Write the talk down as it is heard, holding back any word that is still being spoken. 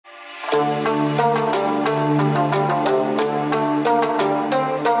नमस्कार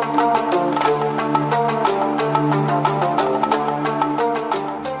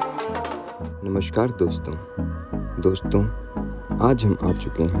दोस्तों, आज हम आ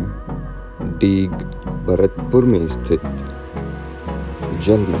चुके हैं डीग भरतपुर में स्थित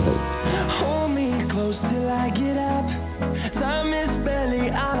जल महल।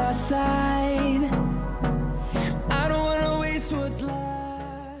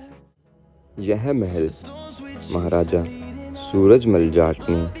 यह महल महाराजा सूरजमल जाट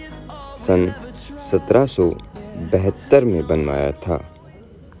ने सन 1772 में बनवाया था।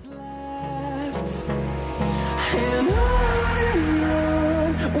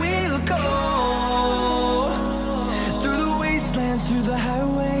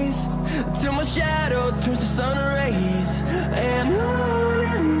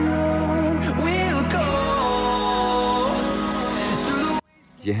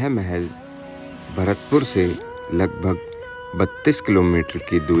 यह महल भरतपुर से लगभग 32 किलोमीटर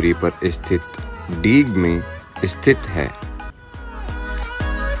की दूरी पर स्थित डीग में स्थित है।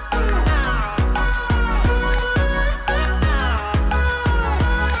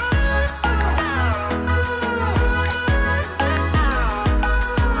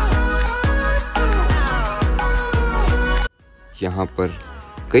 यहाँ पर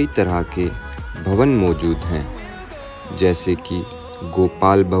कई तरह के भवन मौजूद हैं, जैसे कि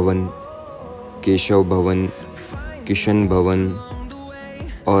गोपाल भवन, केशव भवन, किशन भवन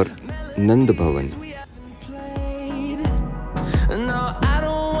और नंद भवन।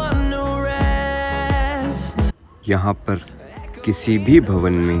 यहाँ पर किसी भी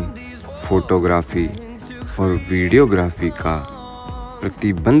भवन में फोटोग्राफी और वीडियोग्राफी का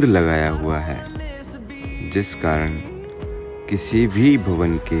प्रतिबंध लगाया हुआ है, जिस कारण किसी भी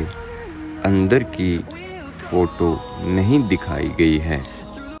भवन के अंदर की फोटो नहीं दिखाई गई है।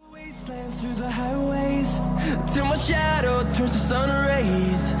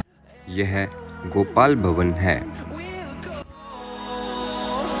 यह गोपाल भवन है।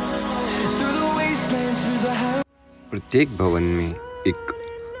 प्रत्येक भवन में एक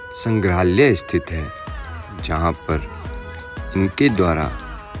संग्रहालय स्थित है, जहां पर इनके द्वारा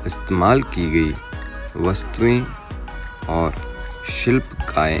इस्तेमाल की गई वस्तुएं और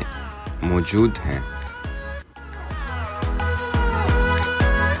शिल्पकारें मौजूद हैं।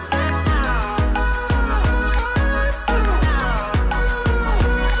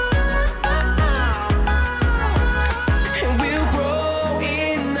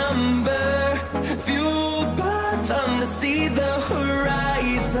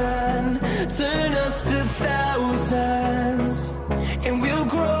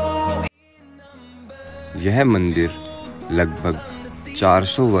 यह मंदिर लगभग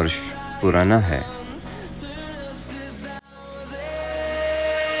 400 वर्ष पुराना है।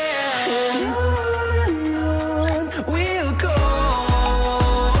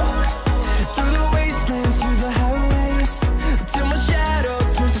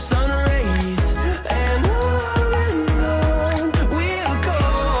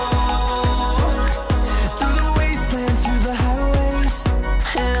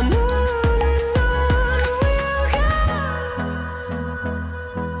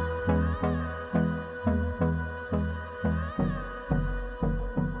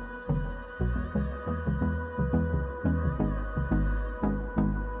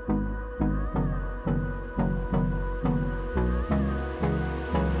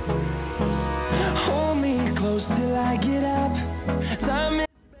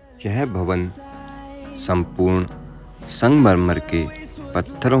 यह भवन संपूर्ण संगमरमर के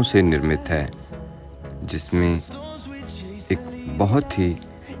पत्थरों से निर्मित है, जिसमें एक बहुत ही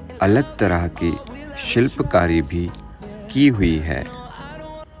अलग तरह की शिल्पकारी भी की हुई है।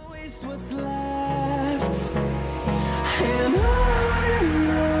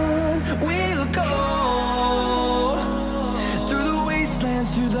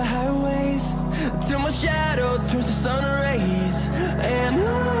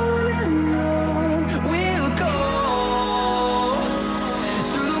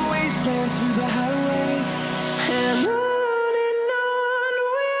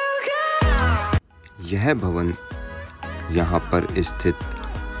 यह भवन यहाँ पर स्थित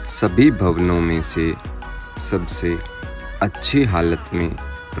सभी भवनों में से सबसे अच्छी हालत में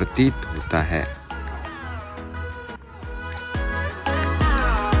प्रतीत होता है।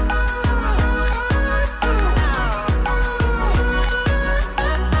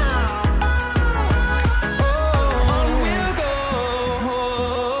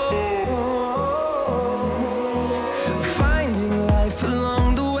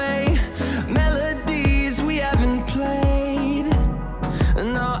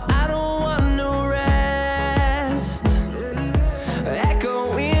 No, I don't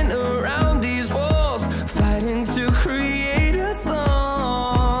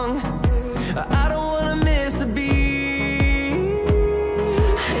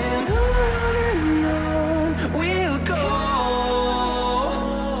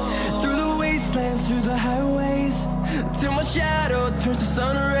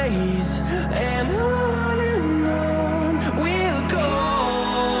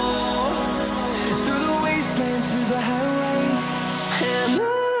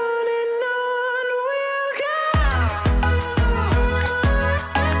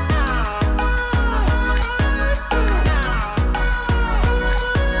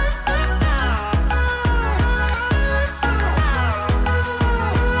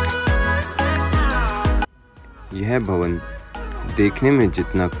यह भवन देखने में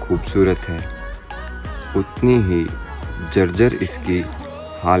जितना खूबसूरत है, उतनी ही जर्जर इसकी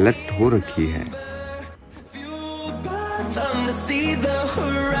हालत हो रखी है।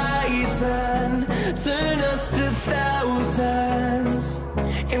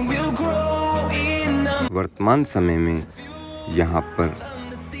 वर्तमान समय में यहाँ पर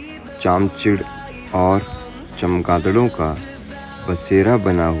चामचिड़ और चमगादड़ों का बसेरा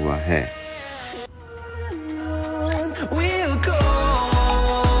बना हुआ है।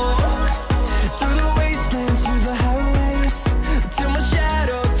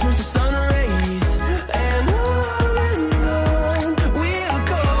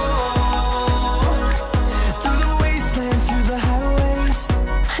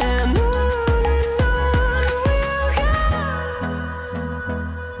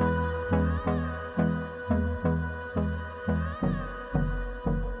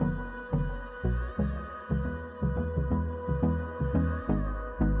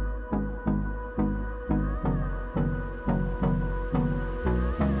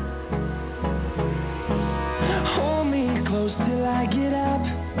 Till I get up,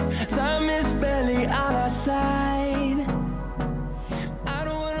 time is barely on our side. I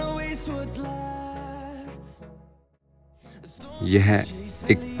don't wanna waste what's left. यह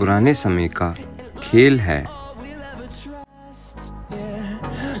एक पुराने समय का खेल है।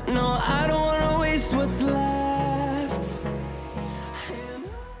 No, I don't wanna waste what's left.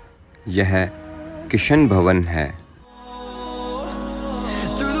 यह किशन भवन है।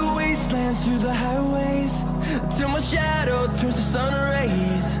 Through the wastelands, through the highways, till my shadow turns to sun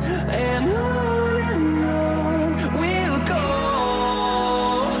rays, and on we'll go.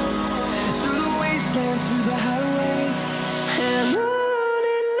 Through the wastelands, through the highways, and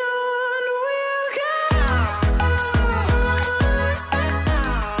on we'll go.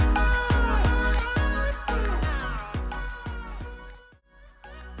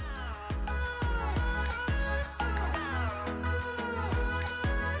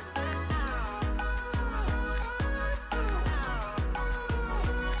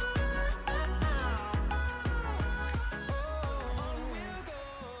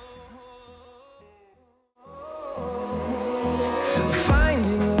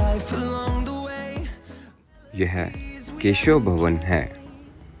 यह केशव भवन है।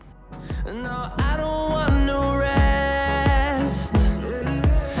 No, I don't want no rest.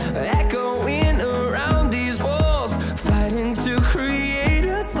 Echoing around these walls, fighting to create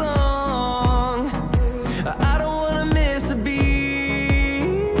a song. I don't wanna miss a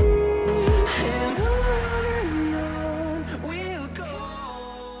beat. And on we'll go.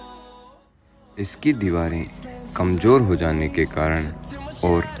 इसकी दीवारें कमज़ोर हो जाने के कारण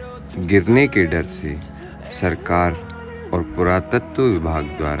और गिरने के डर से सरकार और पुरातत्व विभाग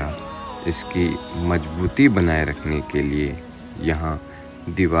द्वारा इसकी मजबूती बनाए रखने के लिए यहाँ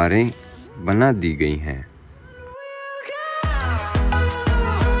दीवारें बना दी गई हैं।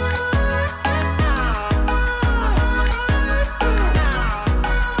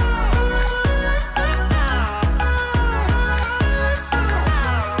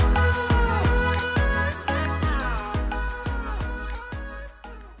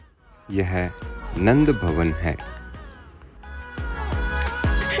 यह नंद भवन है।